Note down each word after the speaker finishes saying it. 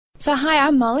So hi,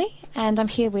 I'm Molly, and I'm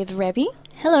here with Rebby.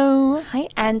 Hello. Hi,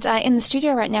 and in the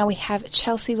studio right now we have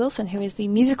Chelsea Wilson, who is the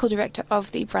musical director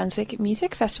of the Brunswick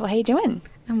Music Festival. How are you doing?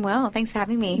 I'm well, thanks for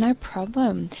having me. No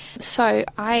problem. So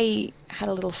I had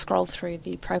a little scroll through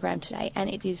the program today,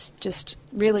 and it is just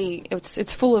really,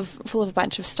 it's full of a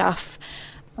bunch of stuff.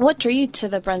 What drew you to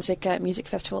the Brunswick Music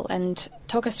Festival, and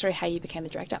talk us through how you became the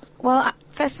director? Well,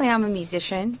 firstly, I'm a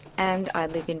musician and I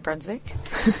live in Brunswick.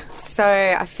 So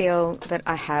I feel that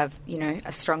I have,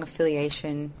 a strong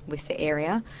affiliation with the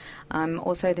area. I'm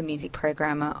also the music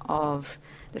programmer of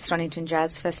the Stonnington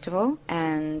Jazz Festival,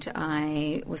 and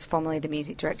I was formerly the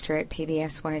music director at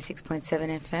PBS 106.7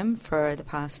 FM for the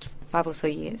past 5 or so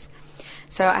years.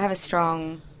 So I have a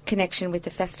strong connection with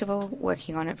the festival,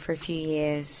 working on it for a few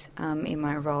years in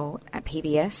my role at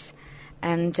PBS.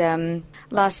 And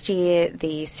last year,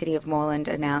 the City of Moreland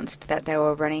announced that they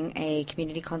were running a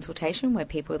community consultation where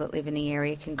people that live in the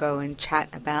area can go and chat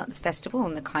about the festival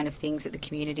and the kind of things that the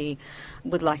community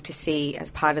would like to see as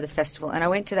part of the festival. And I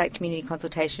went to that community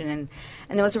consultation and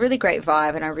there was a really great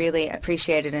vibe, and I really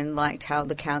appreciated and liked how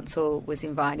the council was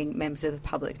inviting members of the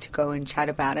public to go and chat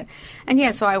about it. And yeah,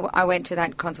 so I went to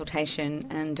that consultation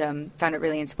and found it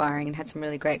really inspiring and had some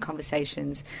really great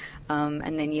conversations.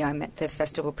 And then, I met the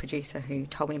festival producer who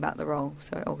told me about the role,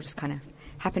 so it all just kind of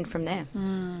happened from there.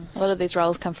 A lot of these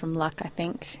roles come from luck, I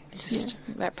think. Just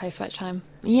right place, right time.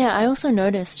 Yeah, I also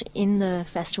noticed in the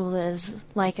festival there's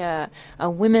like a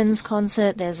women's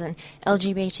concert, there's an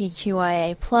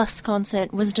LGBTQIA plus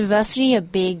concert. Was diversity a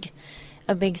big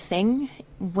thing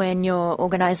when you're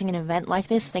organising an event like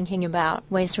this, thinking about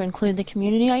ways to include the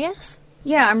community, I guess?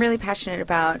 Yeah, I'm really passionate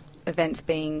about events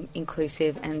being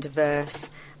inclusive and diverse,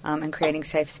 and creating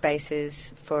safe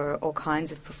spaces for all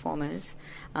kinds of performers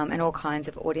and all kinds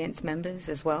of audience members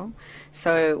as well.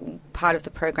 So part of the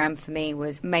program for me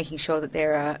was making sure that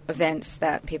there are events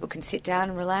that people can sit down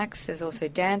and relax. There's also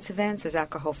dance events, there's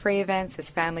alcohol-free events,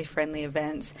 there's family-friendly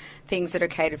events, things that are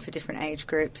catered for different age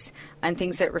groups, and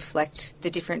things that reflect the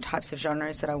different types of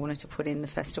genres that I wanted to put in the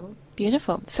festival.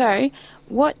 Beautiful. So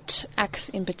what acts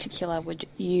in particular would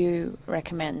you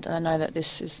recommend? I know that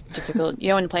this is difficult. You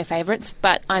don't want to play favourites,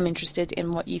 but I'm interested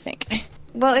in what you think.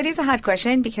 Well, it is a hard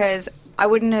question because I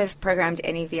wouldn't have programmed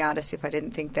any of the artists if I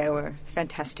didn't think they were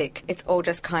fantastic. It's all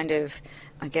just kind of,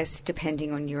 I guess,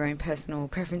 depending on your own personal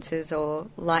preferences or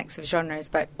likes of genres,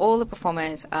 but all the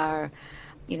performers are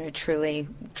truly,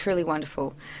 truly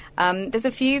wonderful. There's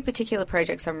a few particular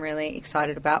projects I'm really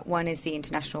excited about. One is the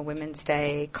International Women's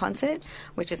Day concert,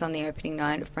 which is on the opening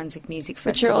night of Brunswick Music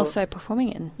Festival. Which you're also performing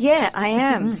in. Yeah, I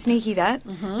am. Sneaky that.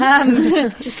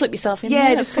 Just slip yourself in.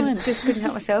 Yeah, just couldn't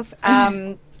help myself.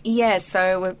 Yeah,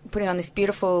 so we're putting on this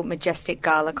beautiful, majestic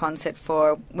gala concert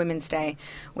for Women's Day,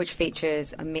 which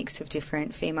features a mix of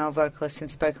different female vocalists and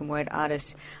spoken word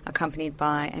artists, accompanied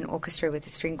by an orchestra with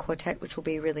a string quartet, which will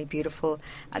be really beautiful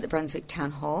at the Brunswick Town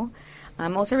Hall.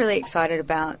 I'm also really excited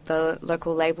about the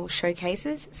local label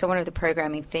showcases. So one of the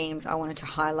programming themes, I wanted to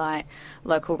highlight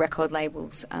local record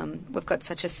labels. We've got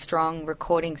such a strong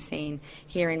recording scene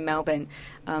here in Melbourne.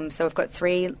 So we've got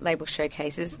 3 label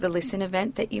showcases. The Listen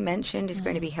event that you mentioned is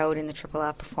going to be held in the Triple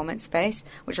R Performance Space,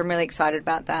 which I'm really excited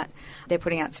about that. They're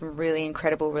putting out some really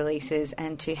incredible releases,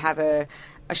 and to have a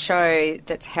show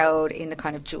that's held in the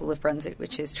kind of jewel of Brunswick,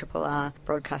 which is Triple R,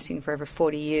 broadcasting for over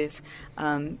 40 years.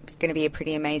 It's going to be a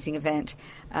pretty amazing event.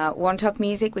 Wantok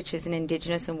Music, which is an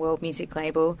Indigenous and world music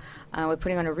label, we're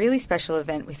putting on a really special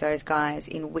event with those guys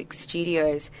in Wix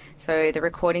Studios. So the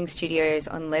recording studios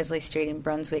on Leslie Street in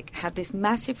Brunswick have this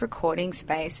massive recording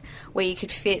space where you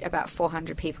could fit about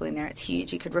 400 people in there. It's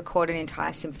huge. You could record an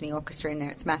entire symphony orchestra in there.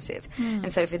 It's massive.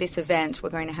 And so for this event, we're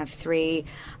going to have 3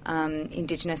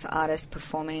 Indigenous artists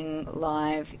performing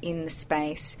live in the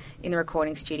space, in the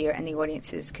recording studio, and the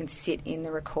audiences can sit in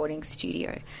the recording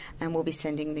studio. And we'll be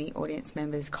sending the audience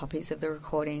members copies of the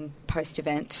recording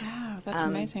post-event. Wow, that's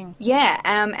amazing. Yeah,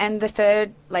 and the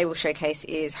third label showcase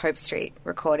is Hope Street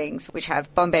Recordings, which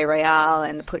have Bombay Royale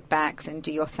and the Putbacks and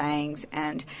Do Your Thangs,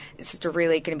 and it's just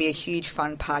really going to be a huge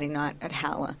fun party night at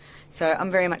Howler. So I'm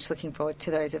very much looking forward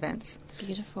to those events.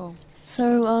 Beautiful.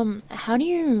 So, how do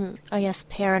you, I guess,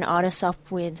 pair an artist up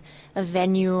with a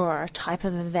venue or a type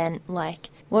of event?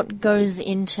 Like, what goes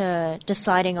into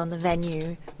deciding on the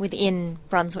venue within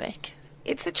Brunswick?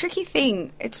 It's a tricky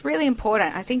thing. It's really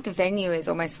important. I think the venue is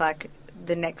almost like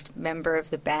the next member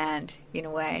of the band, in a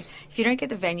way. If you don't get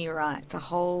the venue right, the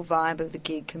whole vibe of the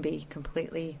gig can be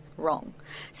completely wrong.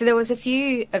 So there was a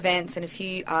few events and a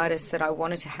few artists that I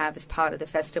wanted to have as part of the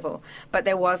festival, but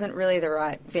there wasn't really the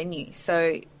right venue.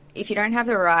 So if you don't have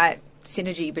the right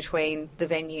synergy between the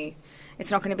venue. It's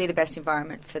not going to be the best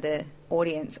environment for the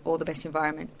audience or the best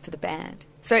environment for the band.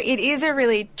 So it is a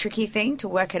really tricky thing to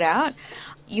work it out.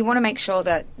 You want to make sure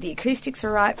that the acoustics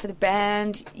are right for the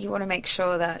band. You want to make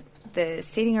sure that the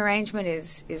seating arrangement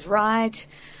is right.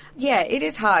 Yeah, it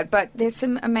is hard, but there's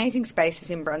some amazing spaces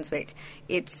in Brunswick.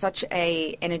 It's such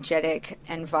a energetic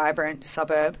and vibrant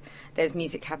suburb. There's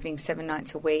music happening 7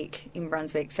 nights a week in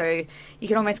Brunswick. So you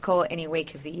can almost call any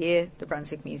week of the year the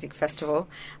Brunswick Music Festival.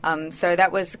 So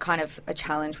that was kind of a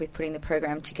challenge with putting the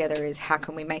program together, is how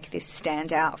can we make this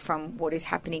stand out from what is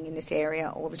happening in this area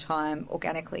all the time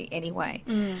organically anyway.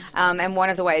 And one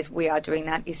of the ways we are doing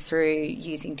that is through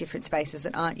using different spaces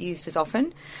that aren't used as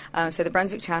often. So the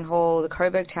Brunswick Town Hall, the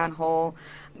Coburg Town Hall,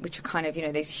 which are kind of,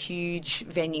 these huge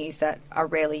venues that are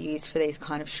rarely used for these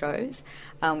kind of shows.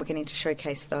 We're getting to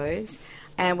showcase those.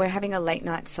 And we're having a late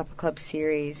night supper club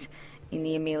series in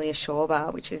the Amelia Shore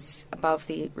Bar, which is above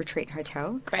the Retreat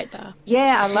Hotel. Great bar.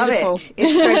 Yeah, I love Beautiful. it.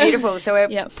 It's so beautiful. So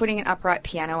we're putting an upright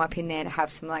piano up in there to have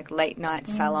some late night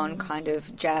salon kind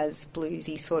of jazz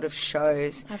bluesy sort of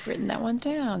shows. I've written that one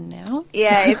down now.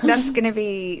 Yeah, that's going to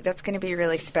be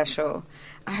really special.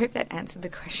 I hope that answered the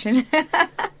question.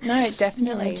 No,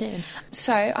 definitely. Yeah, it did.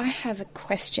 So I have a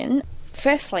question.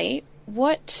 Firstly,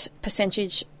 what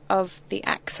percentage of the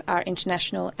acts are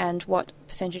international and what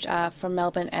percentage are from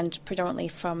Melbourne and predominantly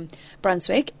from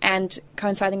Brunswick? And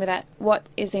coinciding with that, what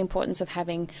is the importance of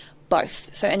having both?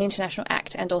 So an international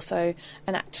act and also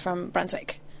an act from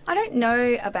Brunswick. I don't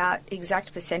know about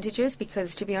exact percentages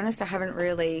because, to be honest, I haven't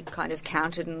really kind of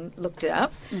counted and looked it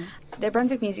up. The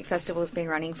Brunswick Music Festival has been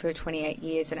running for 28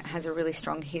 years and it has a really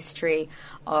strong history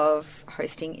of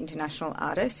hosting international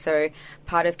artists. So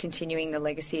part of continuing the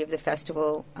legacy of the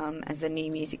festival as the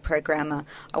new music programmer,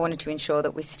 I wanted to ensure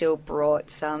that we still brought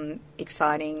some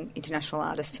exciting international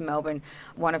artists to Melbourne.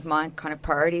 One of my kind of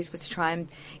priorities was to try and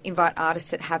invite artists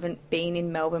that haven't been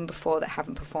in Melbourne before, that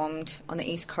haven't performed on the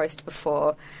East Coast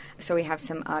before. So we have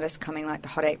some artists coming like the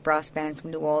Hot 8 Brass Band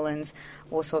from New Orleans,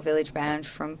 Warsaw Village Band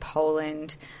from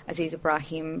Poland, Aziz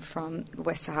Ibrahim from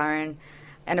West Saharan,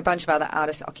 and a bunch of other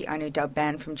artists, Oki Ainu Dub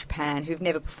Band from Japan, who've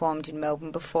never performed in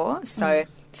Melbourne before. So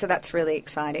that's really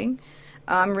exciting.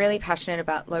 I'm really passionate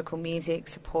about local music,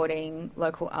 supporting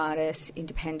local artists,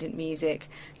 independent music.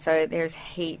 So there's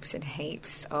heaps and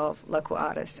heaps of local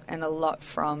artists and a lot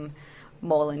from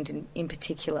Moreland in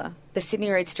particular. The Sydney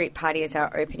Road Street Party is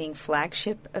our opening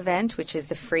flagship event, which is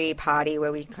the free party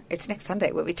it's next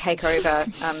Sunday, where we take over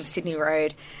Sydney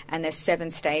Road, and there's 7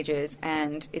 stages,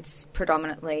 and it's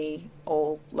predominantly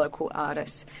all local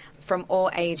artists from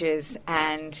all ages.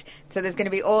 And so there's going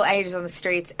to be all ages on the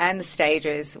streets and the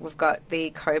stages. We've got the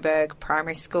Coburg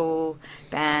Primary School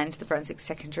Band, the Brunswick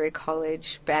Secondary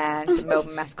College Band, the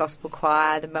Melbourne Mass Gospel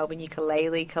Choir, the Melbourne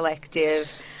Ukulele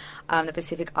Collective, the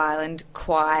Pacific Island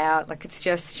Choir. It's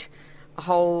just a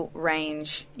whole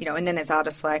range, and then there's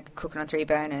artists like Cooking on 3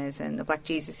 Burners and the Black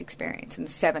Jesus Experience and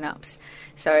the 7-Ups.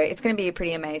 So it's going to be a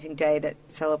pretty amazing day that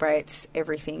celebrates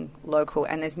everything local,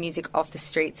 and there's music off the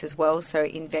streets as well. So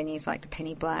in venues like the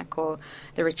Penny Black or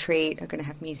the Retreat are going to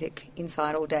have music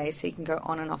inside all day, so you can go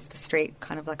on and off the street,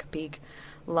 kind of like a big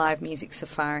live music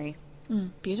safari.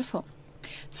 Beautiful.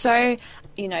 So,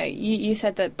 you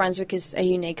said that Brunswick is a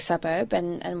unique suburb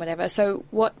and whatever. So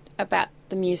what about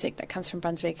the music that comes from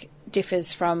Brunswick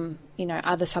differs from,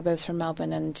 other suburbs from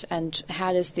Melbourne, and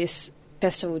how does this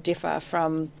festival differ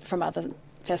from other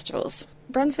festivals?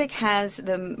 Brunswick has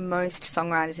the most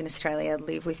songwriters in Australia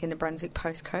live within the Brunswick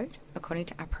postcode, according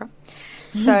to APRA.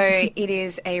 So it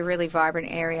is a really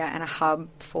vibrant area and a hub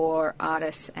for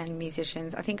artists and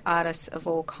musicians. I think artists of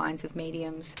all kinds of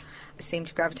mediums seem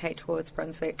to gravitate towards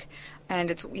Brunswick,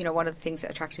 and it's one of the things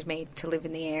that attracted me to live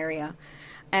in the area.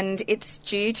 And it's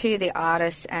due to the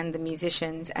artists and the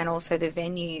musicians and also the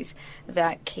venues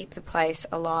that keep the place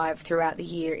alive throughout the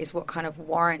year is what kind of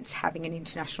warrants having an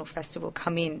international festival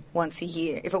come in once a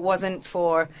year. If it wasn't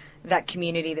for that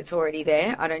community that's already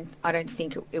there, I don't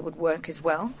think it would work as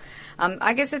well.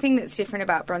 I guess the thing that's different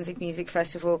about Brunswick Music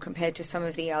Festival compared to some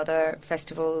of the other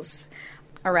festivals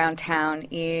around town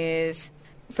is,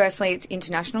 firstly, it's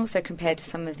international. So compared to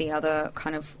some of the other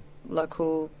kind of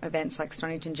local events like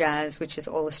Stonington Jazz, which is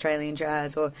all Australian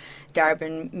jazz, or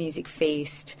Darebin Music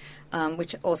Feast,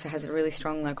 which also has a really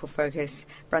strong local focus,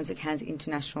 Brunswick has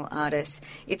international artists.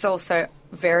 It's also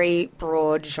very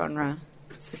broad genre.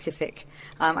 specific.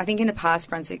 I think in the past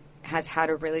Brunswick has had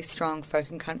a really strong folk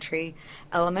and country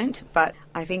element, but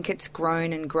I think it's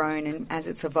grown, and as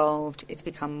it's evolved, it's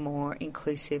become more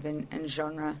inclusive and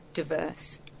genre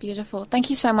diverse. Beautiful. Thank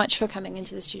you so much for coming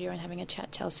into the studio and having a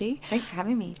chat, Chelsea. Thanks for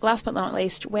having me. Last but not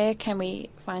least, where can we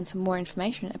find some more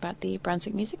information about the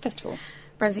Brunswick Music Festival?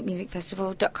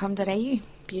 brunswickmusicfestival.com.au.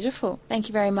 Beautiful. Thank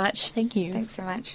you very much. Thank you. Thanks so much.